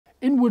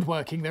In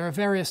woodworking, there are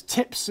various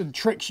tips and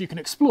tricks you can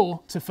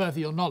explore to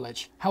further your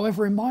knowledge.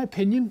 However, in my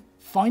opinion,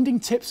 finding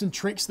tips and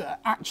tricks that are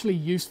actually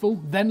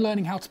useful, then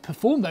learning how to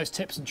perform those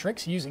tips and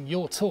tricks using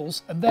your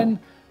tools, and then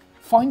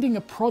finding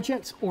a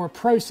project or a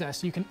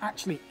process you can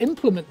actually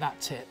implement that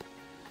tip,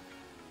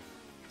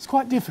 it's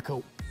quite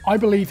difficult. I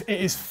believe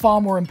it is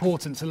far more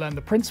important to learn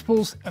the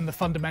principles and the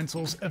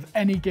fundamentals of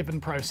any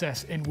given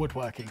process in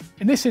woodworking.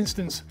 In this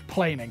instance,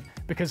 planing,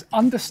 because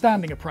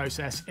understanding a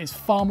process is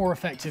far more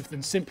effective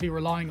than simply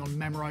relying on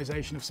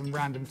memorization of some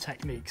random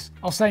techniques.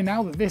 I'll say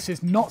now that this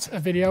is not a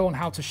video on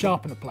how to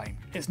sharpen a plane.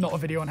 It's not a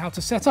video on how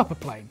to set up a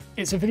plane.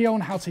 It's a video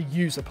on how to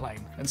use a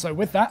plane. And so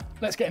with that,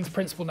 let's get into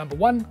principle number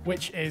 1,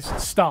 which is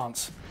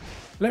stance.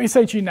 Let me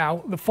say to you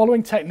now, the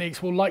following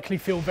techniques will likely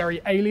feel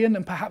very alien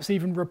and perhaps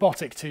even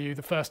robotic to you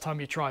the first time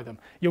you try them.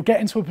 You'll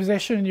get into a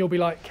position and you'll be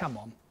like, come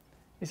on,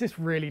 is this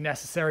really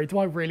necessary? Do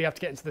I really have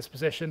to get into this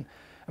position?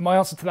 And my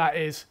answer to that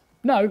is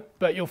no,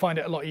 but you'll find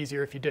it a lot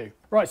easier if you do.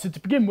 Right, so to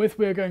begin with,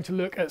 we're going to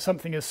look at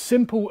something as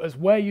simple as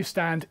where you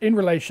stand in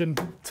relation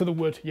to the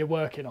wood you're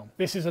working on.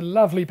 This is a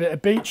lovely bit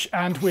of beech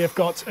and we have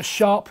got a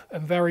sharp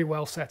and very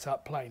well set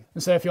up plane.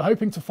 And so if you're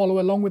hoping to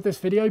follow along with this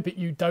video, but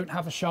you don't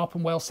have a sharp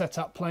and well set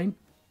up plane,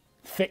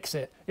 fix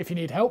it. If you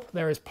need help,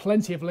 there is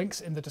plenty of links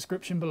in the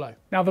description below.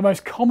 Now, the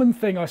most common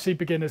thing I see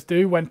beginners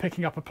do when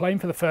picking up a plane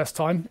for the first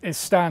time is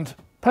stand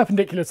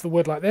perpendicular to the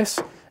wood like this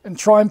and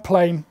try and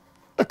plane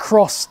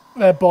across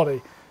their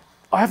body.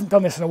 I haven't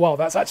done this in a while.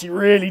 That's actually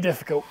really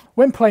difficult.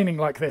 When planing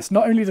like this,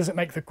 not only does it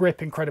make the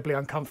grip incredibly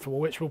uncomfortable,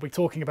 which we'll be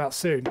talking about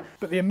soon,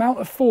 but the amount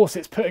of force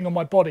it's putting on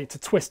my body to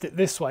twist it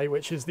this way,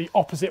 which is the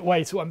opposite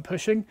way to what I'm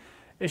pushing,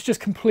 it's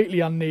just completely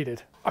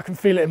unneeded. I can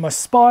feel it in my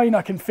spine,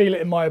 I can feel it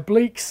in my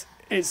obliques.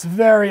 It's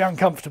very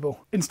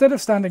uncomfortable. Instead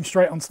of standing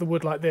straight onto the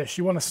wood like this,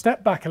 you want to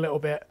step back a little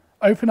bit,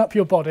 open up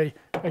your body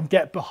and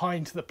get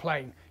behind the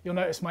plane. You'll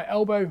notice my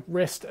elbow,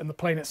 wrist and the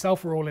plane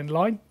itself are all in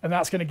line, and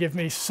that's going to give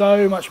me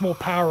so much more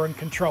power and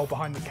control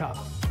behind the cut.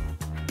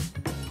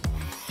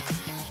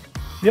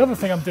 The other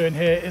thing I'm doing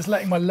here is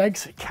letting my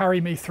legs carry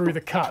me through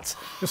the cut.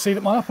 You'll see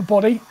that my upper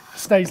body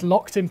stays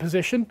locked in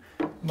position.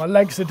 My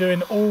legs are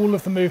doing all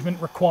of the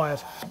movement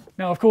required.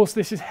 Now, of course,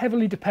 this is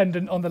heavily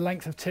dependent on the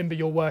length of timber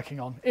you're working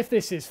on. If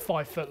this is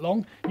 5 foot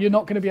long, you're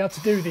not going to be able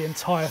to do the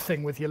entire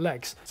thing with your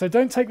legs. So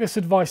don't take this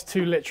advice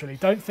too literally.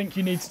 Don't think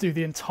you need to do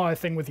the entire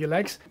thing with your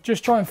legs.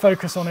 Just try and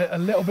focus on it a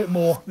little bit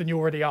more than you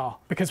already are.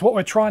 Because what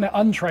we're trying to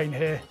untrain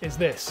here is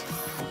this.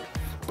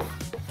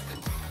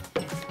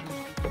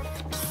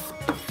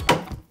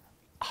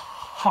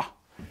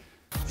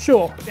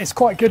 Sure, it's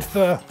quite good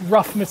for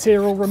rough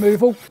material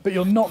removal, but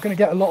you're not going to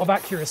get a lot of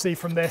accuracy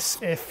from this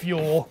if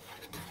you're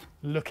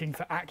looking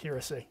for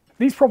accuracy.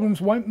 These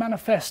problems won't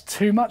manifest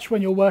too much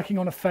when you're working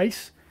on a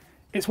face.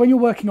 It's when you're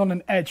working on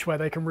an edge where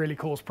they can really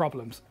cause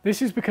problems.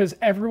 This is because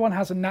everyone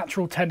has a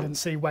natural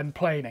tendency when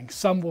planing.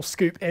 Some will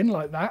scoop in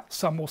like that,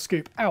 some will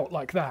scoop out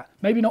like that.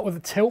 Maybe not with a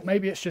tilt,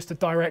 maybe it's just a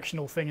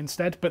directional thing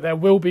instead, but there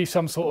will be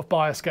some sort of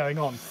bias going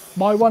on.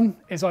 My one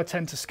is I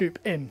tend to scoop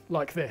in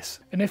like this.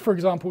 And if, for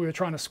example, we were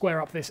trying to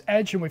square up this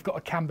edge and we've got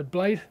a cambered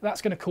blade,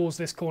 that's going to cause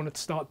this corner to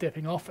start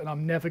dipping off and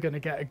I'm never going to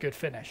get a good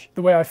finish.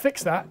 The way I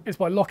fix that is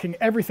by locking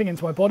everything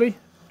into my body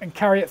and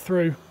carry it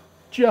through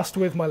just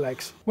with my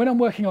legs. When I'm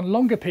working on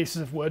longer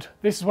pieces of wood,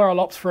 this is where I'll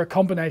opt for a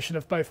combination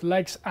of both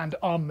legs and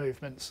arm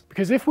movements.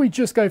 Because if we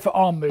just go for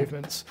arm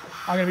movements,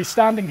 I'm going to be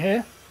standing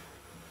here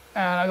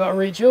and I've got to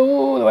reach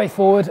all the way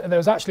forward, and there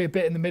was actually a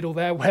bit in the middle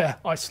there where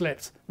I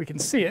slipped. We can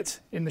see it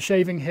in the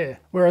shaving here.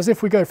 Whereas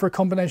if we go for a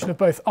combination of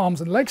both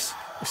arms and legs,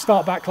 we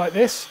start back like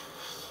this,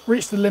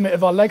 reach the limit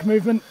of our leg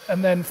movement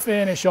and then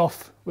finish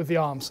off with the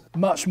arms.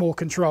 Much more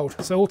controlled.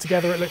 So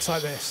altogether it looks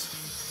like this.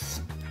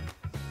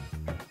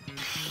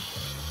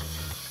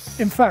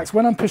 In fact,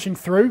 when I'm pushing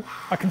through,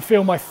 I can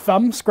feel my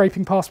thumb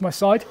scraping past my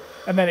side,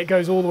 and then it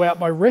goes all the way up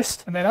my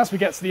wrist. And then as we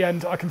get to the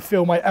end, I can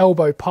feel my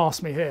elbow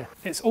past me here.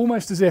 It's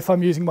almost as if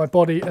I'm using my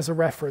body as a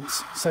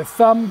reference. So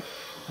thumb,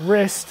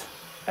 wrist,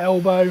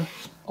 elbow,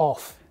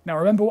 off. Now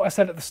remember what I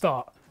said at the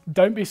start.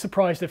 Don't be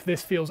surprised if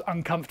this feels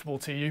uncomfortable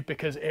to you,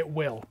 because it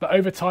will. But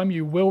over time,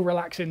 you will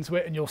relax into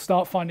it and you'll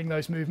start finding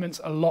those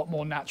movements a lot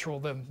more natural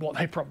than what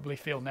they probably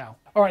feel now.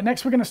 All right,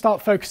 next we're going to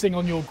start focusing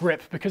on your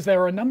grip, because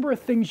there are a number of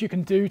things you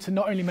can do to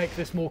not only make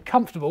this more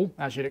comfortable,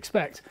 as you'd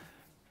expect,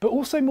 but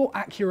also more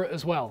accurate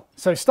as well.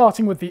 So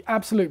starting with the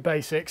absolute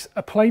basics,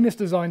 a plane is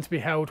designed to be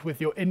held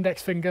with your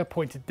index finger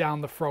pointed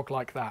down the frog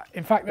like that.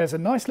 In fact, there's a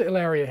nice little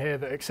area here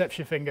that accepts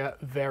your finger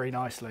very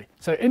nicely.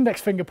 So index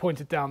finger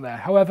pointed down there.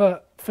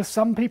 However, for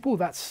some people,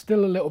 that's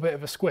still a little bit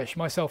of a squish,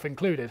 myself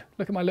included.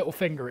 Look at my little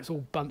finger, it's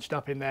all bunched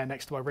up in there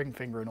next to my ring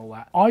finger and all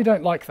that. I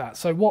don't like that.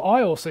 So what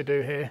I also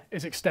do here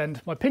is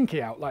extend my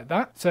pinky out like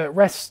that. So it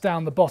rests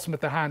down the bottom of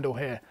the handle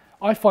here.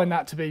 I find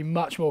that to be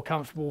much more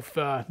comfortable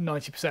for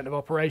 90% of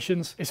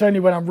operations. It's only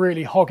when I'm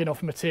really hogging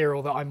off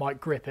material that I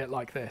might grip it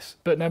like this.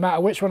 But no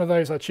matter which one of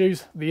those I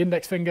choose, the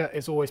index finger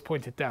is always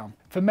pointed down.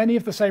 For many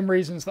of the same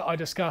reasons that I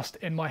discussed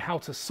in my how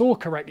to saw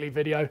correctly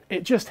video,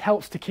 it just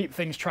helps to keep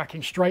things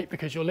tracking straight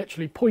because you're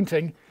literally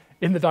pointing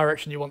in the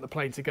direction you want the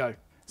plane to go.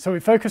 So we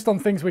focused on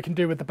things we can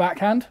do with the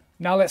backhand.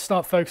 Now let's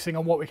start focusing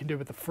on what we can do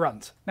with the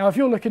front. Now, if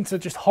you're looking to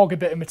just hog a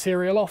bit of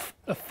material off,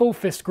 a full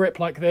fist grip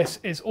like this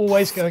is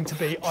always going to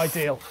be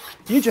ideal.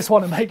 You just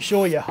want to make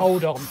sure you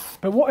hold on.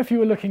 But what if you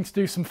were looking to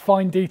do some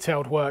fine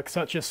detailed work,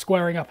 such as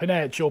squaring up an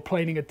edge or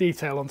planing a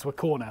detail onto a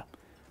corner?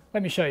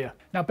 Let me show you.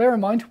 Now bear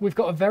in mind, we've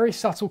got a very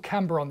subtle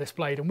camber on this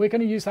blade and we're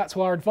going to use that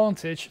to our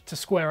advantage to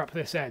square up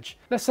this edge.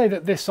 Let's say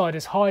that this side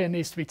is high and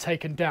needs to be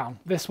taken down.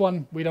 This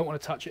one, we don't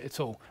want to touch it at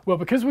all. Well,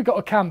 because we've got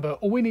a camber,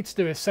 all we need to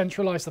do is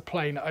centralize the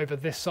plane over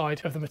this side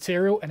of the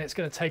material and it's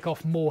going to take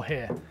off more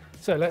here.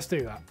 So let's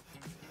do that.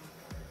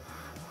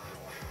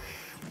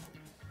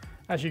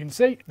 As you can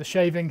see, the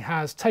shaving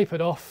has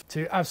tapered off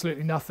to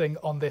absolutely nothing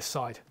on this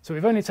side. So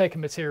we've only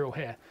taken material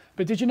here.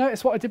 But did you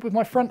notice what I did with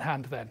my front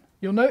hand then?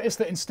 You'll notice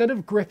that instead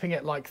of gripping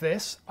it like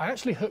this, I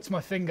actually hooked my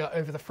finger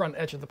over the front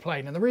edge of the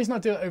plane. And the reason I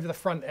do it over the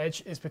front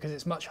edge is because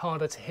it's much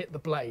harder to hit the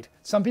blade.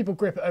 Some people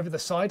grip it over the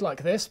side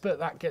like this, but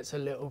that gets a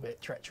little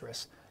bit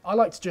treacherous. I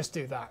like to just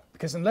do that,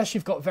 because unless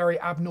you've got very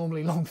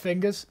abnormally long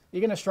fingers, you're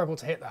going to struggle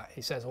to hit that,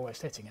 he says,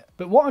 almost hitting it.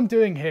 But what I'm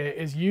doing here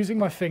is using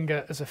my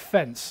finger as a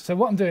fence. So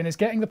what I'm doing is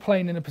getting the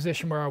plane in a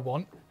position where I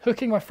want,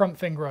 hooking my front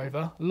finger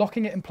over,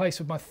 locking it in place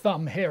with my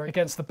thumb here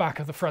against the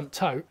back of the front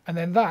toe, and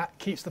then that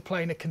keeps the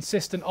plane a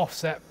consistent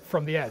offset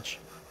from the edge.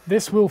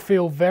 This will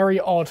feel very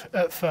odd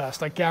at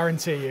first, I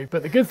guarantee you,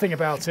 but the good thing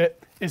about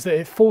it is that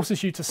it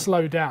forces you to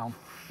slow down.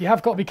 You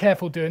have got to be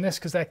careful doing this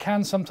because there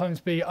can sometimes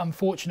be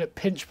unfortunate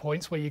pinch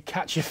points where you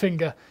catch your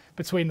finger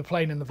between the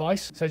plane and the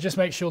vise. So just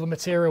make sure the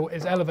material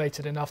is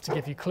elevated enough to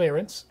give you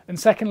clearance. And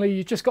secondly,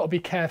 you've just got to be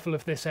careful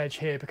of this edge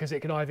here because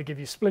it could either give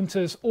you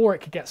splinters or it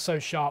could get so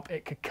sharp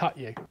it could cut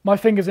you. My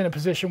finger's in a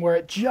position where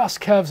it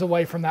just curves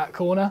away from that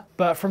corner,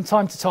 but from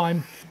time to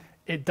time,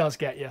 it does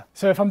get you.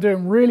 So if I'm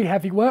doing really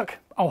heavy work,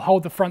 I'll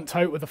hold the front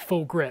toe with a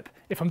full grip.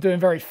 If I'm doing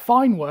very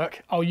fine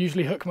work, I'll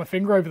usually hook my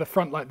finger over the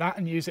front like that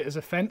and use it as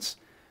a fence.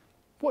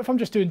 What if I'm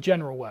just doing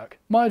general work?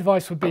 My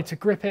advice would be to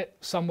grip it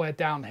somewhere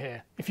down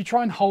here. If you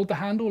try and hold the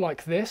handle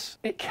like this,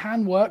 it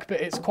can work,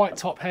 but it's quite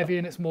top heavy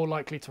and it's more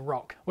likely to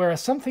rock. Whereas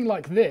something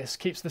like this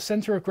keeps the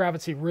center of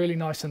gravity really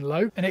nice and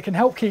low, and it can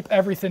help keep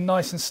everything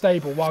nice and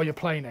stable while you're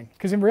planing.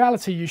 Because in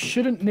reality, you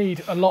shouldn't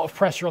need a lot of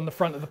pressure on the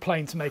front of the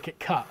plane to make it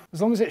cut.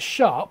 As long as it's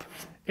sharp,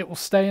 it will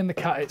stay in the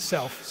cut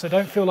itself, so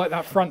don't feel like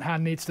that front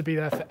hand needs to be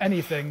there for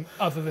anything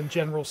other than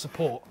general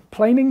support.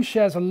 Planing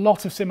shares a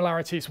lot of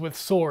similarities with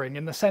sawing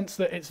in the sense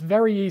that it's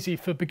very easy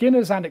for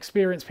beginners and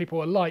experienced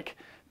people alike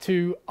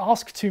to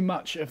ask too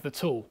much of the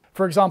tool.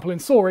 For example, in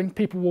sawing,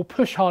 people will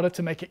push harder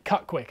to make it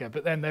cut quicker,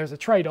 but then there's a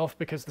trade-off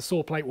because the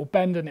saw plate will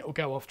bend and it will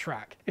go off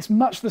track. It's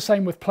much the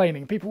same with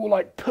planing. People will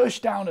like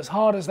push down as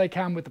hard as they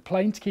can with the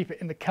plane to keep it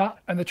in the cut,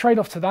 and the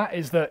trade-off to that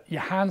is that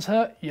your hands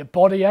hurt, your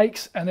body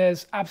aches, and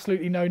there's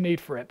absolutely no need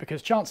for it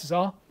because chances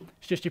are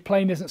it's just your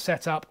plane isn't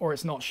set up or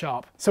it's not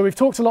sharp. So we've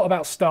talked a lot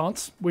about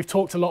stance, we've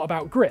talked a lot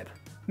about grip.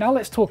 Now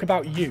let's talk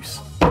about use.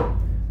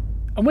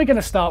 And we're going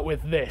to start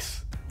with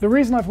this. The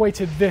reason I've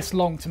waited this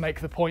long to make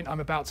the point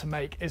I'm about to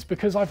make is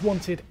because I've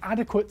wanted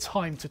adequate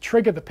time to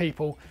trigger the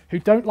people who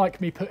don't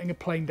like me putting a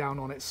plane down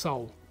on its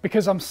sole.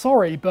 Because I'm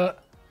sorry,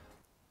 but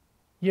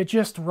you're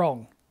just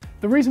wrong.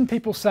 The reason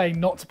people say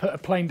not to put a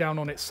plane down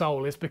on its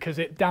sole is because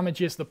it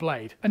damages the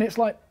blade. And it's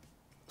like,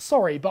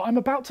 sorry, but I'm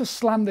about to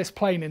slam this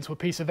plane into a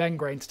piece of end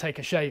grain to take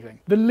a shaving.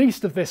 The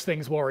least of this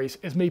thing's worries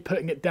is me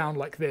putting it down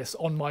like this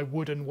on my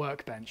wooden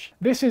workbench.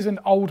 This is an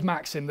old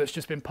maxim that's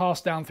just been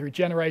passed down through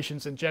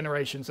generations and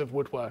generations of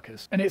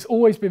woodworkers. And it's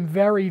always been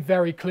very,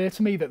 very clear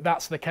to me that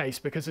that's the case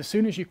because as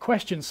soon as you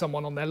question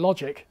someone on their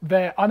logic,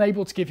 they're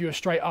unable to give you a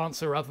straight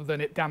answer other than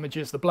it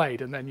damages the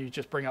blade, and then you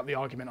just bring up the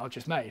argument I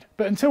just made.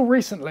 But until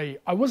recently,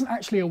 I wasn't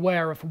actually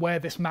aware of where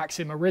this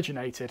maxim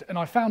originated, and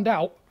I found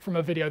out from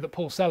a video that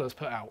Paul Sellers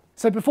put out.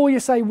 So before you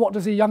say, what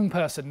does a young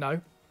person know?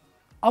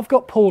 I've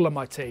got Paul on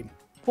my team.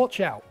 Watch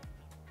out.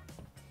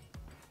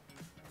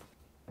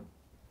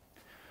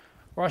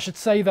 Or I should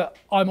say that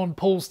I'm on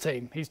Paul's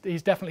team. He's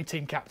definitely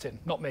team captain,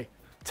 not me.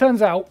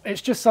 Turns out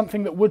it's just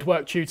something that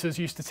woodwork tutors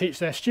used to teach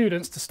their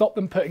students to stop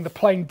them putting the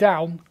plane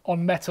down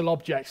on metal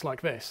objects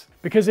like this.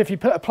 Because if you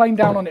put a plane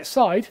down on its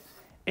side,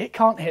 it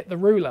can't hit the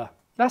ruler.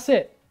 That's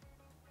it.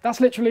 That's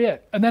literally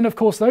it. And then of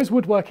course those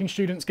woodworking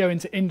students go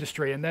into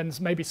industry and then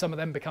maybe some of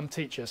them become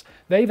teachers.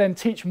 They then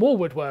teach more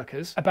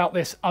woodworkers about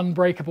this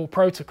unbreakable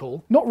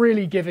protocol, not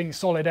really giving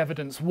solid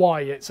evidence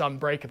why it's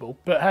unbreakable,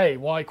 but hey,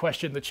 why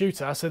question the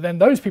tutor? So then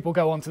those people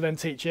go on to then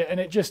teach it and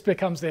it just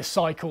becomes this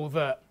cycle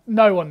that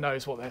no one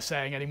knows what they're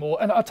saying anymore.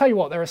 And I'll tell you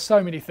what, there are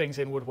so many things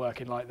in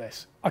woodworking like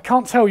this. I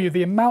can't tell you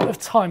the amount of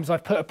times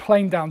I've put a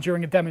plane down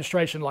during a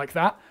demonstration like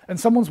that and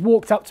someone's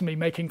walked up to me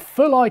making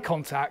full eye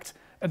contact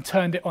and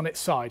turned it on its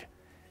side.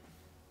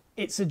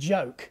 It's a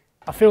joke.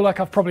 I feel like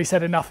I've probably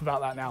said enough about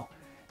that now.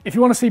 If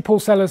you want to see Paul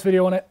Sellers'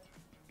 video on it,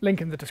 Link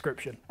in the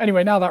description.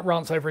 Anyway, now that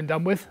rant's over and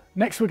done with,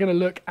 next we're going to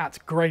look at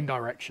grain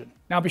direction.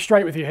 Now, I'll be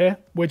straight with you here.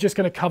 We're just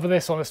going to cover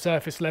this on a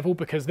surface level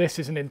because this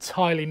is an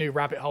entirely new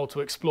rabbit hole to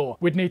explore.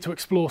 We'd need to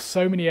explore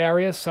so many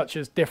areas, such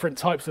as different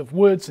types of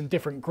woods and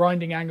different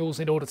grinding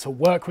angles in order to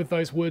work with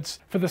those woods.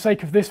 For the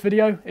sake of this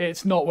video,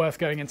 it's not worth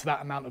going into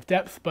that amount of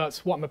depth, but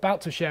what I'm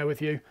about to share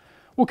with you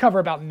we'll cover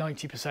about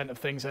 90% of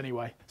things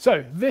anyway.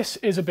 So this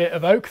is a bit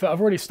of oak that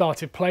I've already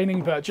started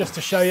planing, but just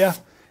to show you,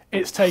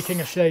 it's taking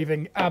a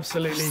shaving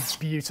absolutely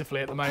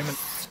beautifully at the moment.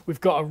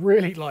 We've got a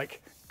really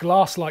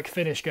glass-like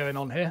finish going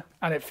on here,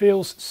 and it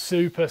feels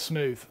super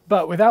smooth.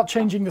 But without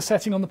changing the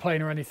setting on the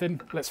plane or anything,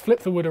 let's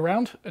flip the wood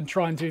around and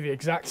try and do the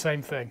exact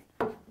same thing.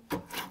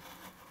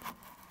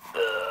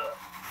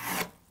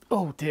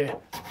 Oh dear.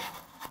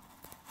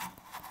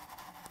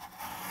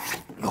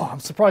 Oh,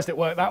 I'm surprised it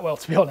worked that well,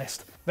 to be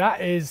honest.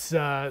 That is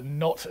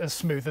not as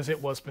smooth as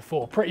it was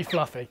before, pretty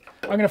fluffy.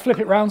 I'm going to flip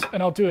it round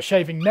and I'll do a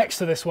shaving next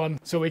to this one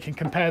so we can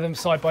compare them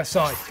side by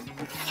side.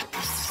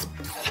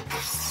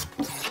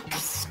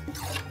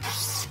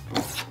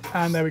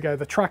 And there we go,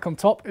 the track on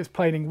top is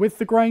planing with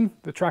the grain,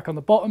 the track on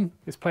the bottom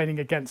is planing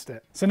against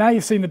it. So now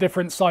you've seen the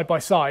difference side by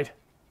side.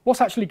 What's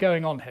actually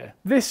going on here?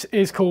 This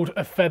is called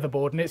a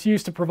featherboard and it's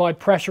used to provide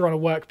pressure on a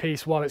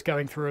workpiece while it's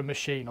going through a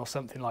machine or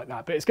something like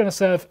that. But it's going to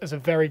serve as a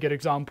very good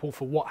example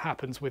for what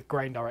happens with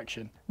grain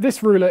direction.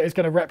 This ruler is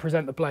going to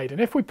represent the blade, and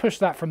if we push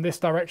that from this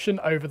direction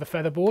over the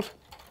featherboard,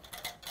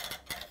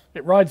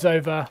 it rides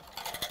over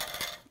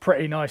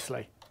pretty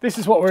nicely. This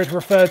is what we're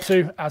referred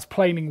to as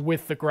planing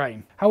with the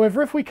grain.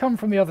 However, if we come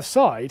from the other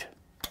side,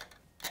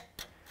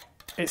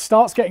 it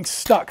starts getting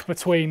stuck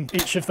between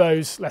each of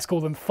those, let's call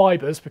them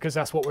fibers, because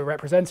that's what we're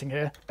representing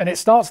here, and it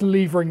starts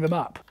levering them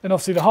up. And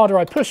obviously the harder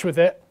I push with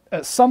it,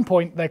 at some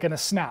point they're going to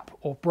snap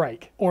or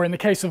break. Or in the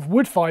case of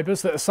wood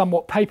fibers that are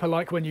somewhat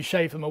paper-like when you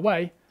shave them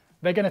away,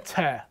 they're going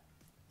to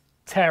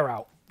tear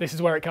out. This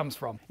is where it comes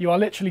from. You are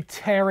literally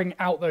tearing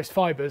out those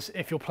fibers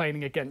if you're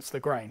planing against the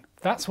grain.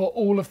 That's what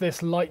all of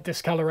this light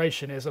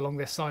discoloration is along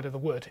this side of the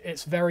wood.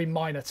 It's very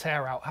minor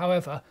tear out.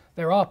 However,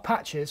 there are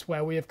patches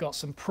where we have got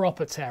some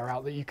proper tear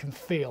out that you can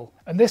feel.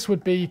 And this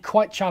would be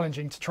quite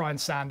challenging to try and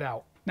sand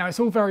out. Now,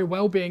 it's all very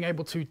well being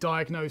able to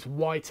diagnose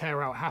why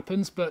tear out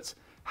happens, but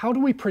how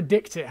do we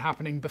predict it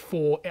happening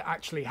before it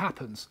actually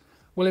happens?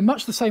 Well, in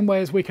much the same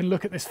way as we can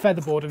look at this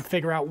featherboard and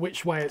figure out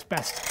which way it's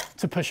best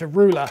to push a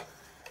ruler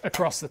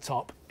across the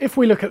top. If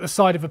we look at the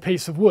side of a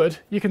piece of wood,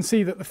 you can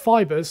see that the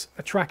fibers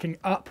are tracking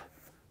up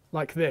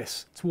like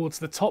this, towards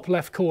the top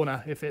left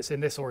corner if it's in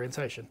this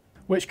orientation,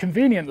 which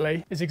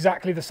conveniently is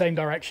exactly the same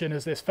direction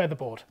as this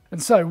featherboard.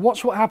 And so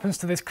watch what happens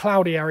to this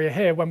cloudy area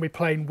here when we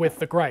plane with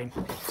the grain.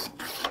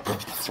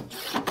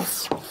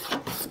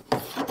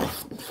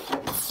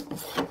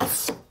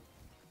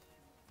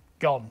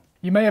 Gone.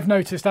 You may have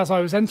noticed as I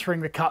was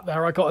entering the cut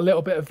there, I got a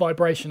little bit of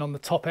vibration on the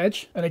top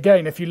edge. And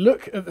again, if you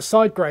look at the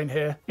side grain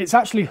here, it's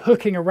actually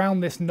hooking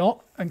around this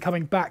knot and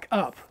coming back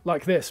up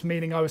like this,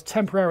 meaning I was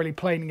temporarily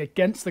planing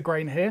against the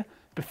grain here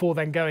before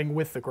then going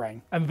with the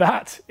grain. And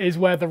that is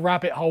where the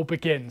rabbit hole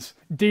begins.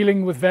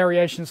 Dealing with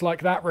variations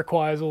like that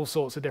requires all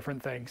sorts of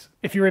different things.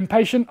 If you're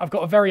impatient, I've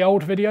got a very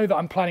old video that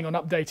I'm planning on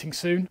updating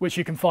soon, which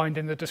you can find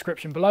in the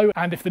description below.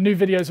 And if the new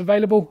video is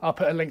available, I'll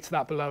put a link to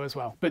that below as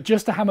well. But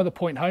just to hammer the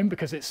point home,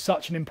 because it's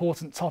such an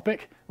important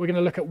topic, we're going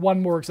to look at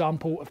one more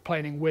example of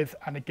planing with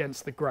and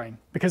against the grain.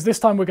 Because this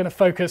time we're going to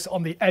focus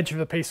on the edge of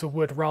the piece of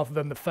wood rather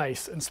than the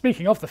face. And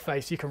speaking of the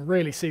face, you can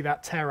really see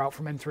that tear out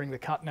from entering the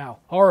cut now.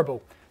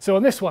 Horrible. So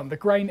on this one, the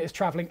grain is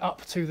traveling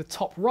up to the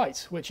top right,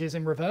 which is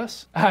in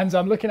reverse. And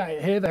I'm looking at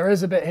it here. There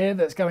is a bit here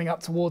that's going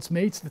up towards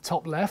me to the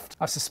top left.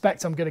 I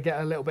suspect I'm going to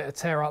get a little bit of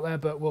tear out there,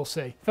 but we'll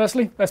see.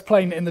 Firstly, let's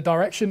plane in the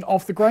direction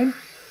of the grain.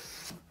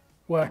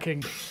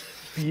 Working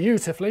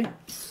beautifully.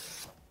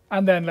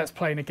 And then let's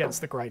plane against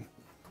the grain.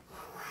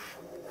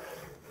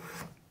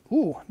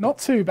 Ooh, not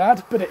too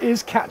bad, but it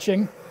is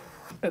catching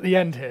at the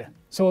end here.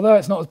 So although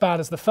it's not as bad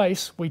as the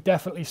face, we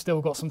definitely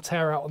still got some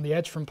tear out on the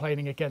edge from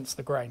planing against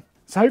the grain.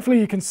 So hopefully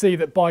you can see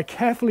that by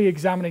carefully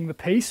examining the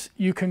piece,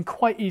 you can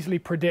quite easily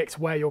predict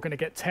where you're going to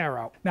get tear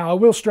out. Now, I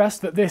will stress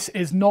that this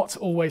is not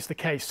always the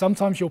case.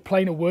 Sometimes you'll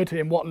plane a wood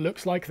in what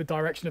looks like the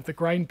direction of the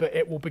grain, but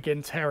it will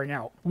begin tearing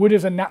out. Wood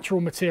is a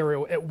natural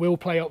material. It will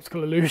play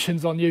optical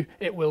illusions on you.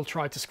 It will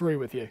try to screw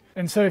with you.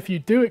 And so if you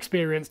do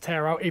experience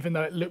tear out, even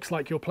though it looks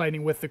like you're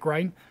planing with the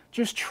grain,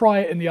 just try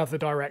it in the other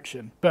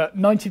direction. But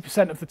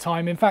 90% of the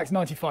time, in fact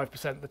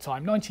 95% of the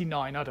time,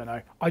 99, I don't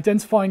know,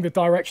 identifying the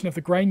direction of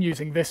the grain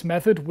using this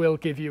method will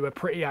give you a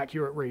pretty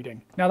accurate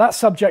reading. Now that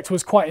subject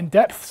was quite in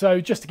depth, so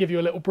just to give you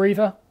a little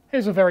breather,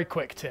 here's a very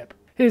quick tip.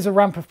 Here's a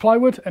ramp of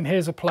plywood and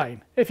here's a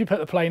plane. If you put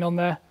the plane on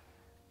there,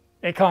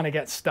 it kind of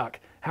gets stuck.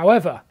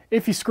 However,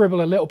 if you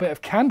scribble a little bit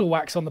of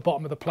Candlewax on the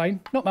bottom of the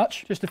plane, not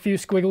much, just a few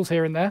squiggles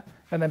here and there,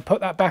 and then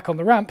put that back on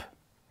the ramp,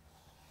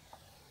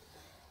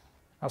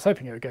 I was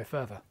hoping it would go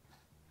further.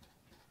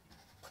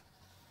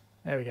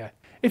 There we go.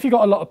 If you've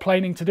got a lot of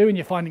planing to do and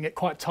you're finding it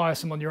quite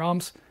tiresome on your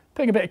arms,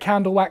 Putting a bit of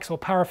candle wax or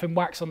paraffin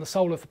wax on the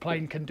sole of the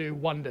plane can do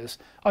wonders.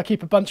 I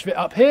keep a bunch of it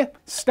up here,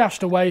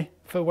 stashed away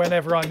for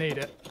whenever I need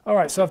it. All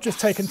right, so I've just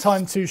taken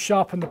time to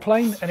sharpen the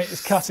plane and it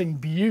is cutting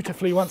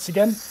beautifully once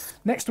again.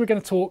 Next, we're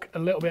going to talk a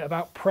little bit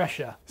about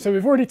pressure. So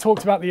we've already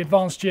talked about the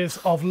advantages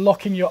of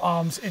locking your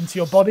arms into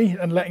your body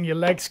and letting your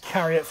legs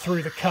carry it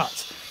through the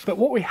cut. But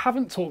what we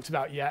haven't talked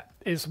about yet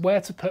is where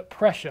to put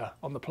pressure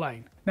on the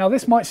plane. Now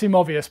this might seem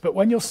obvious, but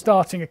when you're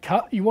starting a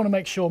cut, you want to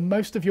make sure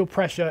most of your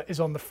pressure is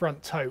on the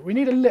front toe. We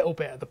need a little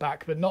bit at the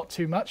back, but not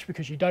too much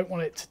because you don't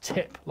want it to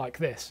tip like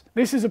this.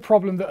 This is a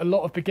problem that a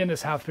lot of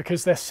beginners have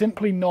because they're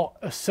simply not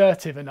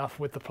assertive enough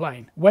with the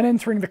plane. When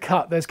entering the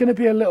cut, there's going to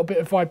be a little bit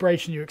of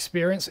vibration you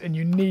experience and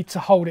you need to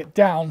hold it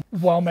down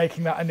while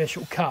making that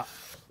initial cut.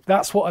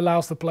 That's what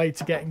allows the blade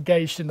to get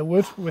engaged in the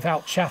wood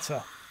without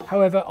chatter.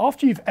 However,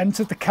 after you've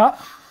entered the cut,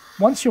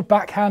 once your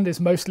backhand is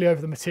mostly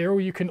over the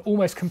material, you can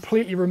almost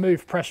completely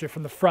remove pressure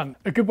from the front.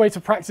 A good way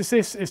to practice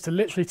this is to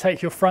literally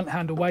take your front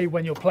hand away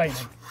when you're planing.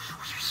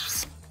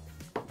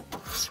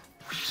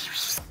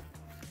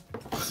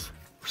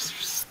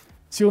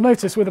 So you'll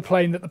notice with a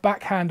plane that the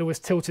back handle is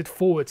tilted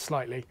forward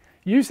slightly.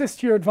 Use this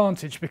to your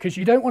advantage because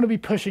you don't want to be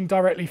pushing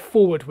directly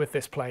forward with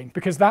this plane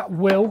because that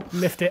will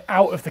lift it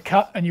out of the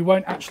cut and you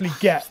won't actually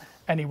get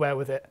anywhere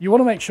with it. You want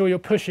to make sure you're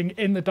pushing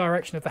in the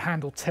direction of the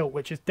handle tilt,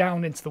 which is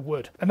down into the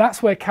wood. And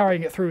that's where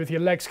carrying it through with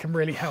your legs can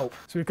really help.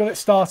 So we've got it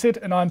started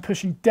and I'm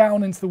pushing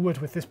down into the wood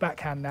with this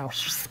backhand now.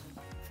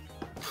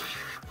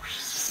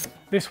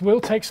 This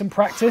will take some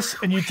practice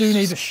and you do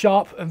need a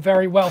sharp and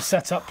very well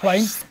set up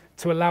plane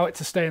to allow it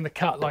to stay in the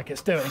cut like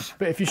it's doing.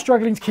 But if you're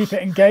struggling to keep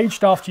it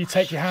engaged after you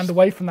take your hand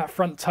away from that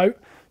front tote,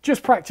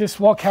 just practice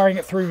while carrying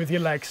it through with your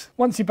legs.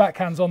 Once your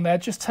backhand's on there,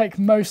 just take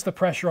most of the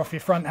pressure off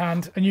your front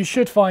hand and you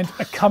should find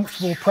a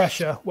comfortable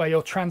pressure where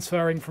you're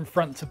transferring from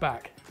front to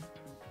back.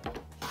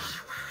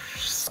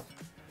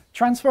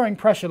 Transferring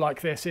pressure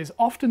like this is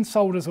often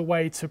sold as a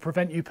way to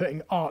prevent you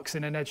putting arcs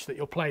in an edge that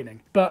you're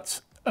planing. But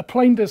a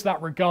plane does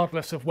that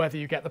regardless of whether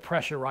you get the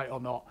pressure right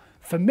or not.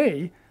 For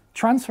me,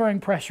 transferring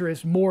pressure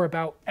is more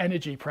about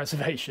energy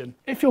preservation.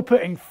 If you're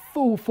putting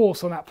full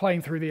force on that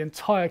plane through the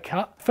entire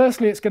cut,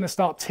 firstly it's going to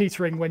start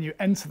teetering when you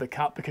enter the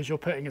cut because you're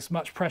putting as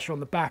much pressure on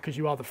the back as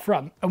you are the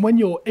front. And when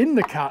you're in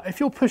the cut, if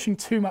you're pushing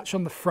too much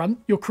on the front,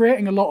 you're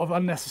creating a lot of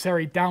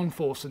unnecessary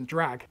downforce and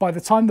drag. By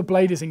the time the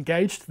blade is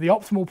engaged, the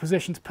optimal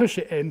position to push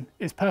it in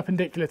is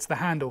perpendicular to the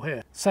handle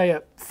here, say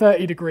at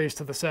 30 degrees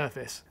to the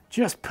surface.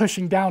 Just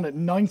pushing down at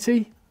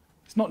 90,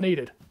 it's not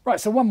needed.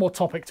 Right, so one more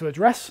topic to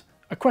address.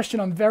 A question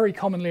I'm very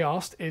commonly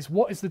asked is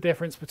what is the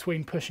difference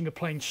between pushing a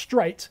plane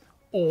straight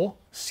or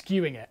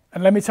skewing it?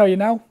 And let me tell you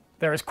now,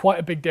 there is quite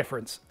a big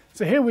difference.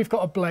 So here we've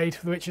got a blade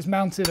which is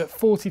mounted at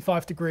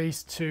 45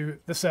 degrees to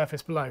the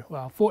surface below.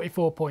 Well,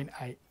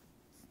 44.8.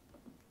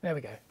 There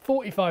we go,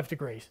 45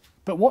 degrees.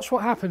 But watch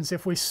what happens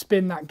if we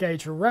spin that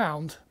gauge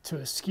around to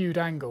a skewed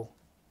angle.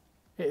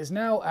 It is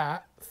now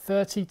at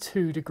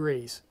 32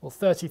 degrees, or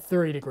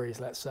 33 degrees,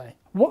 let's say.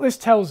 What this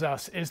tells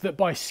us is that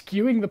by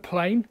skewing the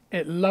plane,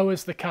 it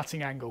lowers the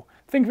cutting angle.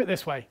 Think of it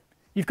this way.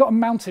 You've got a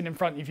mountain in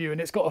front of you and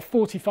it's got a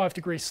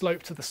 45-degree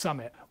slope to the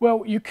summit.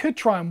 Well, you could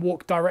try and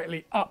walk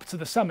directly up to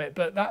the summit,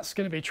 but that's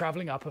going to be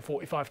traveling up a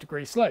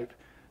 45-degree slope.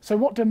 So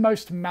what do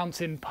most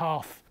mountain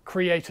path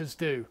creators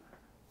do,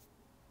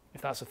 if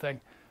that's a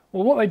thing?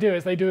 Well, what they do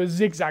is they do a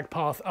zigzag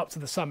path up to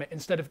the summit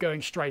instead of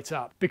going straight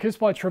up. Because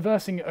by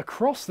traversing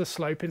across the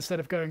slope instead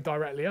of going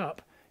directly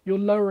up, you're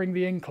lowering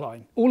the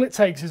incline. All it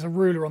takes is a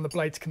ruler on the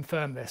blade to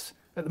confirm this.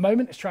 At the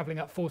moment, it's traveling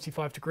up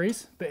 45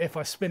 degrees, but if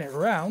I spin it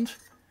around,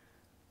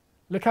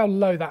 look how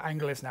low that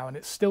angle is now, and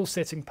it's still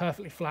sitting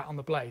perfectly flat on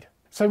the blade.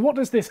 So what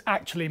does this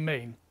actually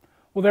mean?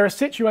 Well, there are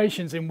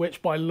situations in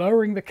which by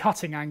lowering the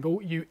cutting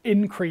angle, you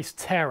increase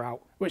tear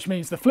out, which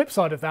means the flip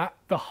side of that,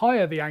 the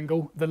higher the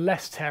angle, the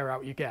less tear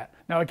out you get.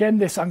 Now again,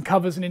 this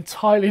uncovers an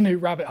entirely new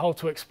rabbit hole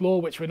to explore,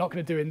 which we're not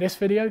going to do in this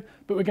video,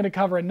 but we're going to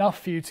cover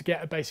enough for you to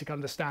get a basic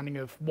understanding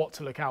of what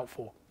to look out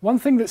for. One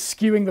thing that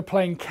skewing the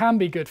plane can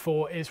be good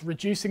for is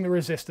reducing the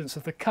resistance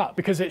of the cut,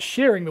 because it's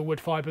shearing the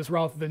wood fibers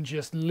rather than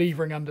just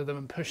levering under them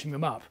and pushing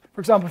them up. For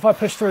example, if I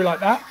push through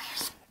like that,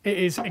 it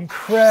is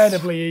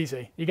incredibly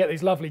easy. You get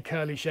these lovely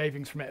curly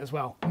shavings from it as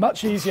well.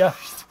 Much easier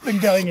than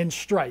going in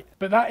straight.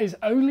 But that is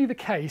only the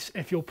case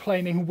if you're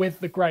planing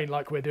with the grain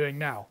like we're doing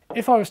now.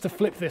 If I was to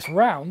flip this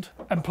round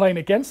and plane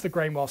against the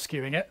grain while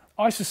skewing it,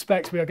 I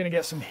suspect we are going to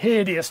get some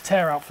hideous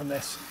tear out from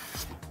this.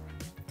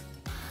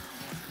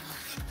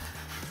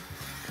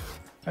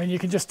 I mean, you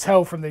can just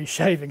tell from these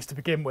shavings to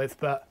begin with,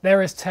 but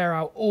there is tear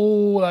out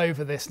all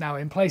over this now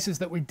in places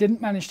that we didn't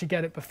manage to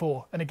get it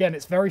before. And again,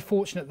 it's very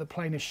fortunate the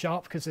plane is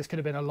sharp because this could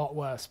have been a lot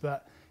worse,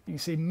 but you can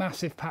see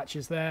massive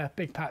patches there,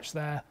 big patch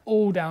there,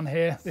 all down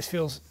here. This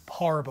feels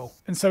horrible.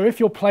 And so if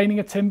you're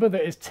planing a timber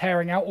that is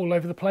tearing out all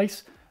over the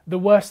place, the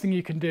worst thing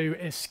you can do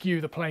is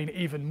skew the plane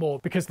even more,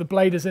 because the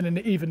blade is in an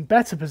even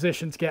better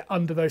position to get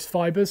under those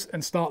fibers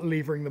and start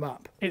levering them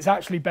up. It's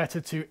actually better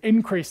to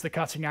increase the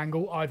cutting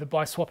angle either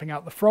by swapping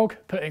out the frog,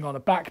 putting on a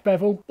back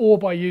bevel, or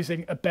by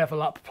using a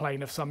bevel up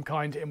plane of some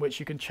kind in which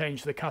you can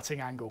change the cutting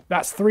angle.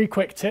 That's 3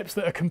 quick tips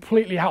that are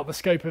completely out the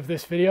scope of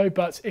this video,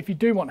 but if you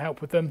do want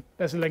help with them,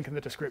 there's a link in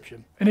the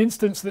description. An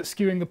instance that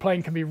skewing the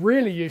plane can be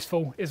really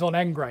useful is on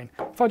end grain.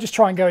 If I just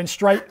try and go in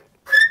straight,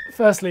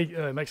 firstly,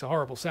 it makes a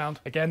horrible sound.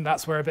 Again,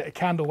 that's where a bit of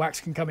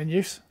Candlewax can come in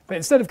use. But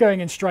instead of going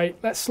in straight,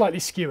 let's slightly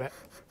skew it.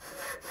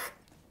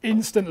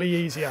 Instantly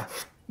easier.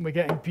 We're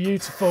getting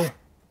beautiful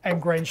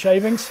end grain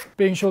shavings.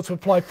 Being sure to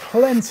apply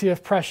plenty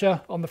of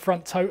pressure on the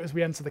front tote as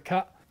we enter the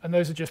cut. And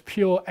those are just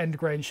pure end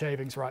grain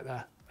shavings right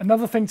there.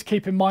 Another thing to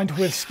keep in mind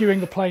with skewing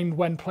the plane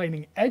when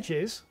planing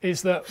edges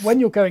is that when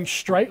you're going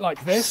straight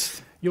like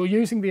this, you're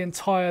using the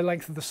entire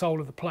length of the sole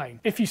of the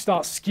plane. If you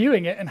start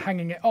skewing it and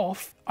hanging it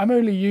off, I'm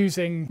only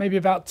using maybe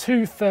about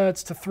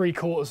 2/3 to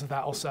 3/4 of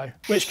that or so,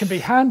 which can be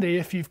handy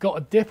if you've got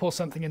a dip or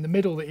something in the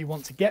middle that you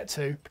want to get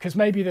to, because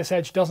maybe this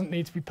edge doesn't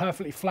need to be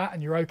perfectly flat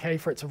and you're okay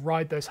for it to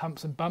ride those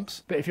humps and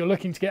bumps. But if you're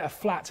looking to get a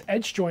flat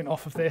edge joint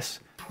off of this,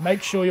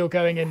 make sure you're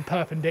going in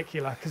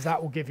perpendicular, because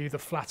that will give you the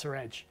flatter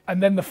edge.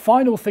 And then the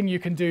final thing you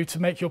can do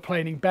to make your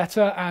planing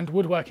better and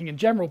woodworking in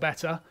general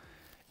better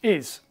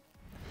is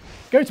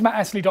go to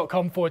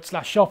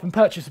mattesley.com/shop and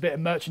purchase a bit of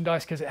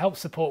merchandise, because it helps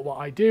support what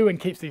I do and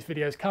keeps these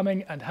videos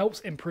coming and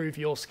helps improve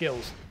your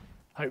skills,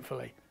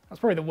 hopefully. That's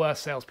probably the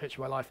worst sales pitch of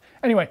my life.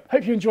 Anyway,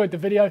 hope you enjoyed the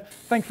video.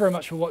 Thank you very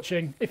much for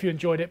watching. If you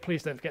enjoyed it,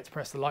 please don't forget to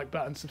press the like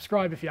button,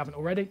 subscribe if you haven't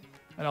already,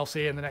 and I'll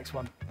see you in the next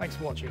one. Thanks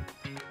for watching.